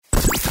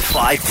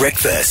5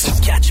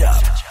 Breakfast. Catch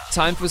up.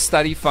 Time for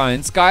study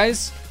finds.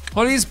 Guys,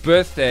 Holly's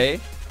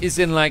birthday is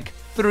in like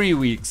 3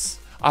 weeks.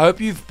 I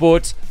hope you've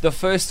bought the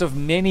first of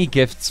many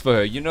gifts for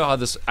her. You know how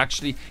this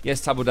actually,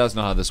 yes, Tabo does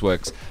know how this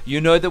works.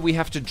 You know that we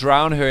have to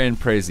drown her in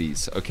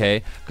prezzies,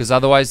 okay? Because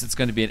otherwise it's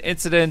going to be an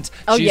incident.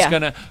 She's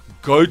going to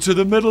go to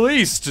the Middle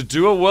East to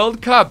do a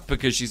World Cup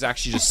because she's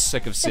actually just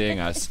sick of seeing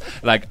us.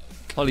 Like,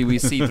 Holly, we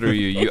see through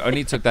you. You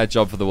only took that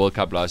job for the World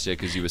Cup last year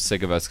because you were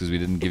sick of us because we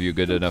didn't give you a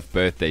good enough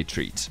birthday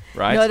treat,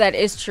 right? No, that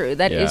is true.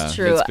 That is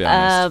true. Let's be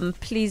honest.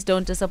 Please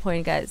don't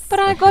disappoint, guys. But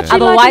I got you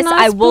Otherwise, like a nice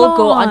I will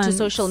go plant. onto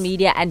social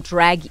media and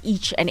drag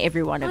each and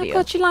every one of I you.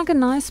 got you like a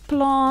nice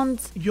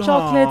plant, Yeah.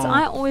 chocolates.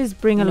 I always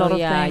bring a No, lot of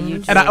yeah, things. you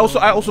do. And I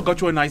also got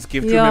you a nice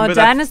gift. Yeah, Remember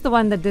Dan that? is the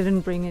one that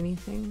didn't bring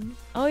anything.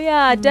 Oh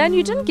yeah, Dan,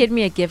 you didn't get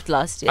me a gift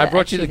last year. I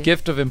brought you the actually.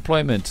 gift of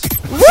employment.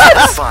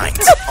 Study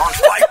finds on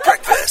 5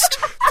 Breakfast.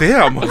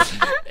 Damn.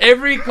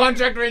 Every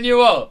contract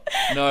renewal.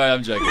 No,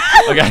 I'm joking.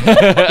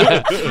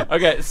 Okay.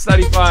 Okay,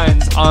 study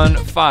finds on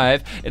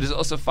 5. It is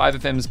also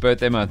 5FM's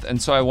birthday month.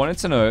 And so I wanted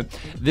to know,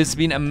 there's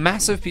been a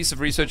massive piece of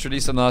research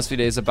released in the last few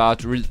days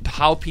about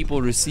how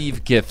people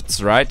receive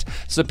gifts, right?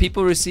 So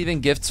people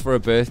receiving gifts for a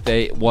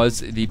birthday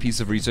was the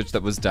piece of research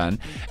that was done.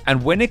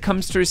 And when it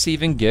comes to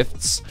receiving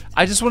gifts,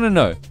 I just want to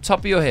know, top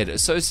of your head,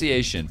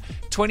 association,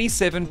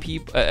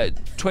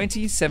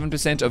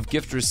 27% of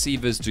gift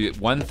receivers do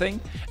one thing,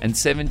 and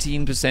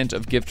 17%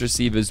 of gift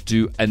receivers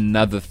do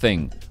another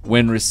thing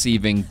when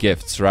receiving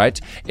gifts, right?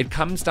 It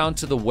comes down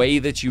to the way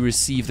that you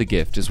receive the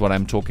gift is what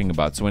I'm talking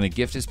about. So when a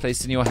gift is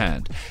placed in your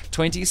hand,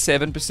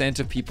 27%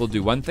 of people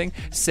do one thing,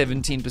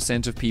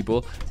 17% of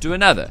people do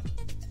another.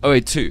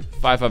 082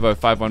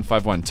 550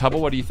 5151.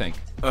 Tubble, what do you think?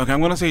 Okay, I'm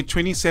going to say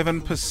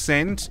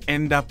 27%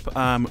 end up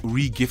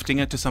re-gifting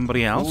it to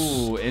somebody else.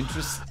 Ooh,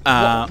 interesting.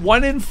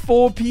 1 in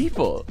 4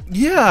 people.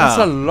 Yeah. That's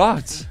a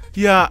lot.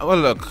 Yeah, well,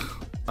 look.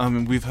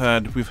 We've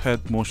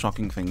heard more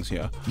shocking things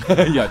here.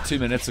 Yeah, 2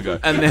 minutes ago.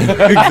 And then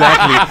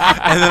exactly.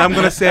 And then I'm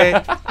going to say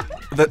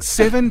that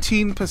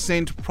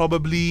 17%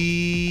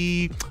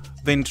 probably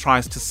then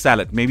tries to sell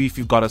it. Maybe if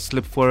you've got a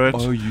slip for it.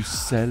 Oh, you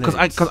sell it.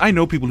 Because I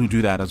know people who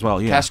do that as well.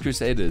 Yeah. Cash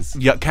Crusaders.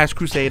 Yeah, Cash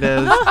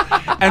Crusaders.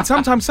 And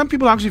sometimes some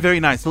people are actually very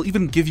nice. They'll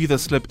even give you the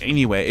slip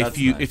anyway That's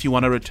if you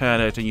want to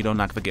return it and you don't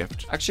like the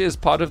gift. Actually, as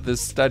part of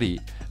this study,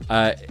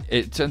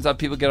 it turns out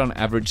people get on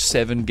average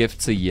 7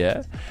 gifts a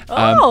year.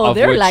 Oh, of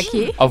they're which-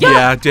 lucky. of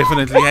Yeah,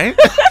 definitely, eh?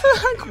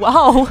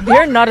 Wow,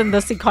 they're not in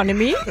this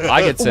economy.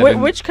 I get 7.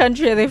 Which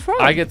country are they from?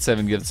 I get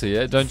 7 gifts a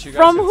year. Don't you guys?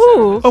 From get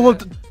who? 7? Oh, well,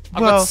 I've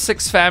got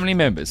 6 family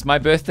members. My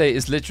birthday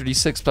is literally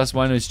 6 plus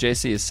 1, which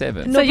JC is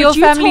 7. No, So but your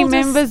you family told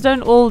us- members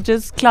don't all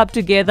just club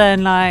together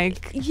and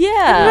like,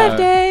 Yeah.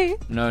 birthday.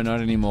 No,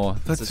 not anymore.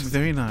 that's It's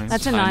very nice.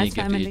 That's a tiny nice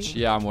gift family. each.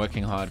 Yeah, I'm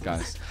working hard,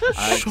 guys.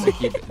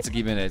 To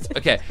keep in it.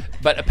 Okay,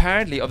 but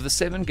apparently of the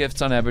 7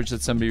 gifts on average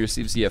that somebody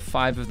receives a year,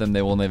 5 of them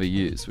they will never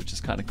use, which is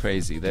kind of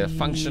crazy. They're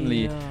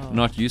functionally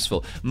not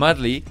useful.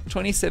 Mudley,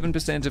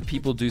 27% of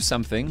people do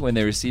something when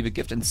they receive a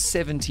gift, and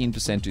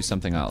 17% do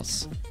something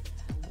else.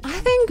 I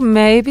think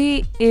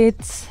maybe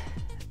it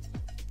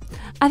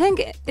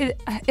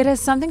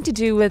has something to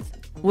do with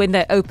when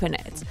they open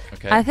it.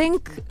 Okay. I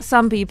think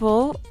some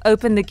people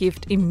open the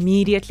gift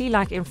immediately,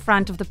 like in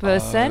front of the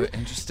person. Oh,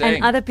 interesting.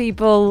 And other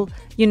people,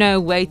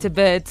 wait a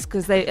bit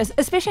because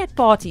especially at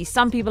parties,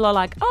 some people are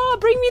like, oh,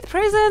 bring me the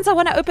presents. I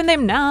want to open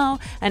them now.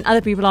 And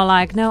other people are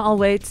like, no, I'll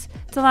wait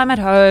till I'm at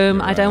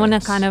home. I don't want to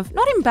Right. kind of,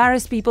 not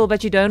embarrass people,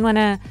 but you don't want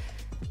to,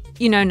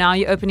 now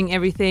you're opening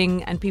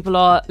everything and people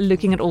are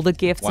looking at all the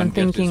gifts One and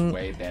gift is thinking,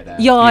 way better.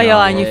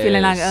 yeah, and you're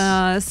feeling like,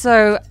 Yes.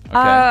 so.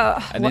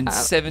 Okay. And then wha-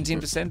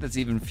 17%, that's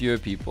even fewer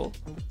people.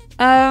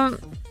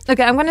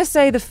 Okay, I'm going to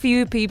say the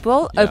few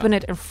people Yeah. open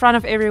it in front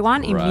of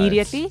everyone Right.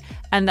 immediately,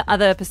 and the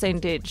other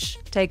percentage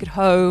take it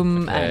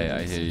home. Okay, and,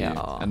 I hear you.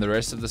 yeah. And the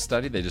rest of the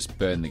study, they just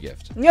burn the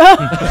gift. Yeah.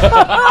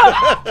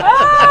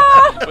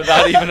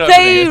 Without even opening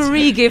They it.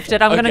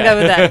 re-gifted. I'm going to Okay. go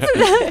with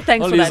that.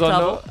 Thanks for that,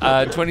 Olizondo,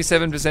 Trouble.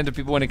 27% of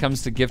people when it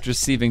comes to gift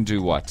receiving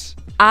do what?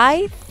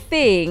 I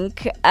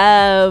think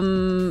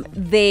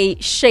they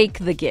shake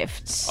the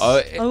gift. Oh,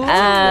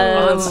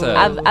 answer.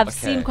 I've Okay.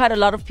 seen quite a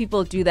lot of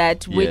people do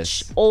that,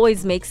 which Yes.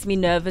 always makes me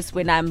nervous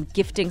when I'm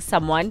gifting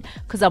someone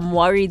because I'm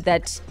worried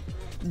that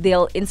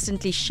they'll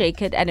instantly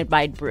shake it and it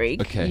might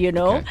break, Okay,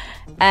 okay.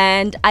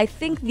 And I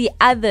think the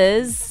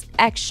others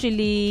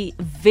actually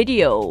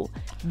video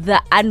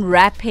the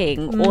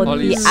unwrapping or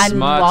Holly's the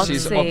smart.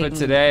 She's unboxing offered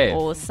today.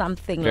 or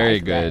something Very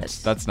like good. that.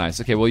 That's nice.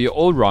 Okay, well you're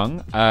all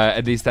wrong.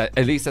 At least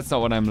that's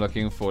not what I'm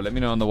looking for. Let me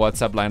know on the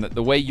WhatsApp line that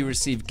the way you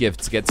receive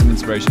gifts. Get some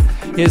inspiration.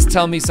 Here's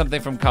Tell Me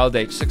Something from Kyle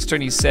Deitch,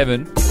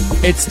 6:27.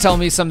 It's Tell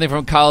Me Something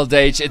from Kyle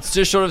Deitch. It's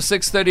just short of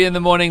 6:30 in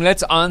the morning.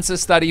 Let's answer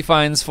study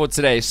finds for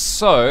today.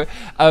 So,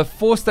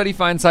 4 study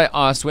finds I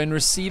asked. When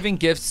receiving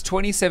gifts,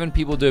 27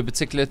 people do a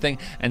particular thing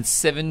and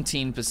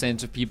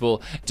 17% of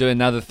people do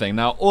another thing.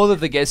 Now, all of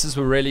the guesses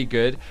were really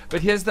good,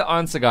 but here's the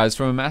answer, guys,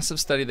 from a massive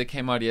study that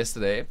came out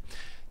yesterday.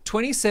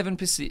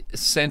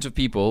 27% of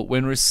people,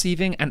 when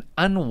receiving an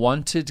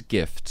unwanted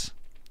gift,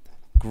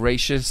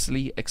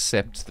 graciously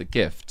accept the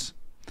gift.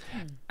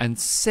 And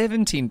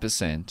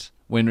 17%,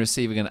 when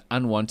receiving an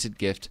unwanted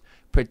gift,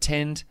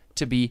 pretend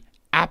to be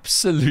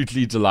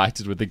absolutely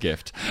delighted with the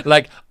gift.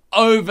 Like,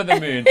 over the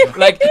moon.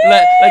 like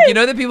you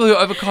know the people who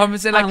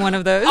overcompensate? Like, I'm one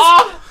of those.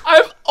 Oh,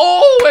 I've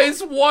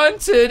always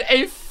wanted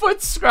a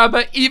foot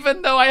scrubber,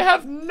 even though I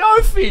have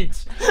no feet.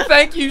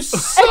 Thank you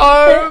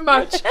so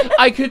much.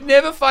 I could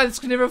never find this,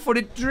 could never afford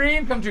it.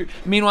 Dream come true.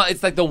 Meanwhile,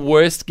 it's like the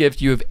worst gift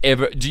you have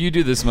ever. Do you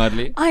do this,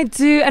 Mudley? I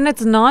do, and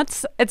it's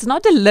not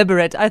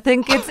deliberate. I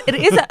think it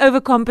is an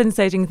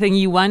overcompensating thing.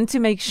 You want to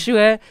make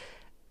sure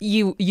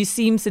you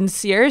seem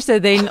sincere, so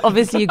then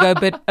obviously you go a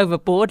bit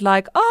overboard,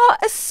 like,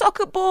 a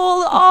soccer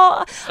ball,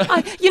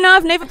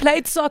 I've never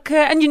played soccer,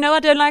 and I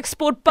don't like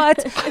sport,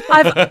 but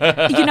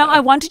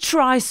I want to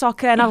try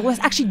soccer, and I was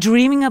actually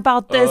dreaming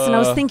about this, and I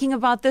was thinking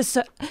about this,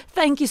 so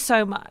thank you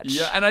so much.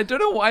 Yeah, and I don't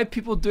know why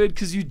people do it,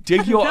 because you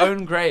dig your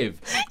own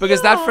grave,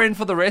 because that friend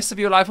for the rest of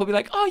your life will be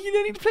like, oh, you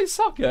don't need to play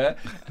soccer,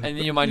 and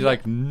in your mind you're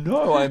like,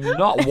 no, I'm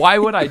not, why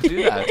would I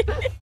do that?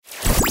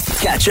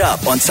 Catch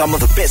up on some of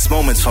the best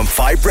moments from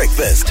 5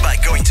 Breakfast by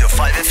going to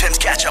 5FM's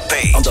catch-up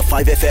page on the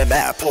 5FM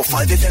app or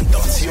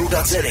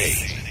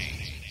 5FM.co.za.